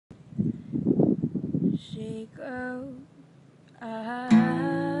she goes up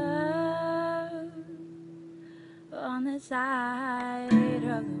on the side of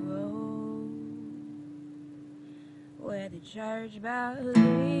the road where the church bells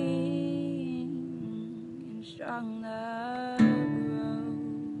ring and strong love grows.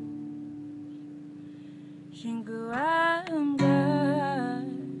 She grew up good,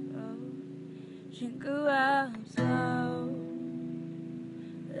 she grew up slow,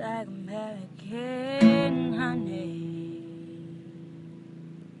 like American honey.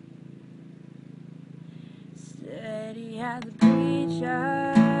 Steady as a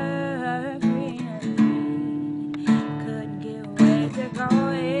preacher, couldn't get away to go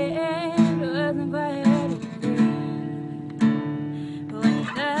in, wasn't quite ready to leave. But when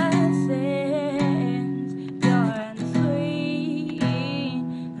the sins, pure and sweet,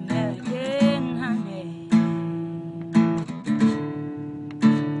 American honey.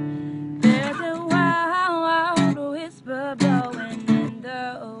 There's a wild whisper blowing in the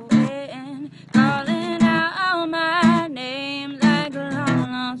wind, calling out my name like a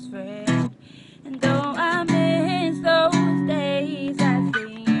long lost friend. And though I miss those days as the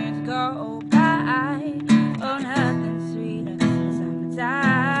years go by, oh, nothing sweeter than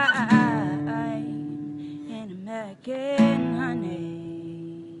summertime in American honey.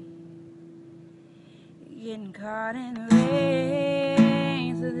 Getting caught in the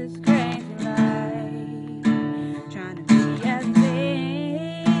race of this crazy life, trying to be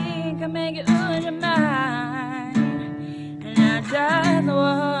everything, can make it lose your mind. And I just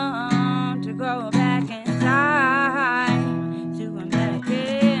want to go back in time to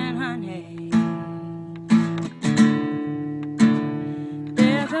American honey.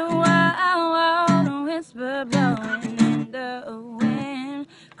 There's a wild whisper blowing in the wind,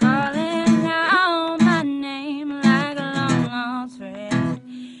 calling out my name like a long lost friend.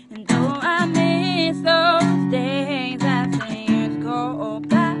 And though I miss those days as the years go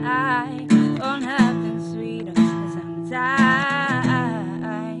by, oh, nothing sweeter than summertime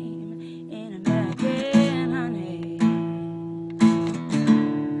in American honey.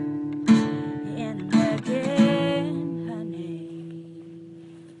 In American honey.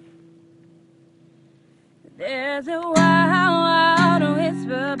 There's a wild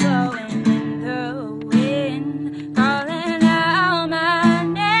whisper blowing in the wind, calling out my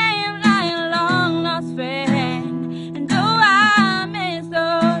name like a long lost friend. And though I miss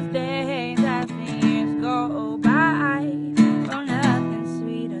those days as the years go by, oh, nothing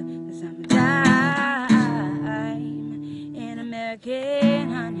sweeter than summertime in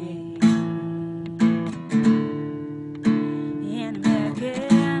American honey.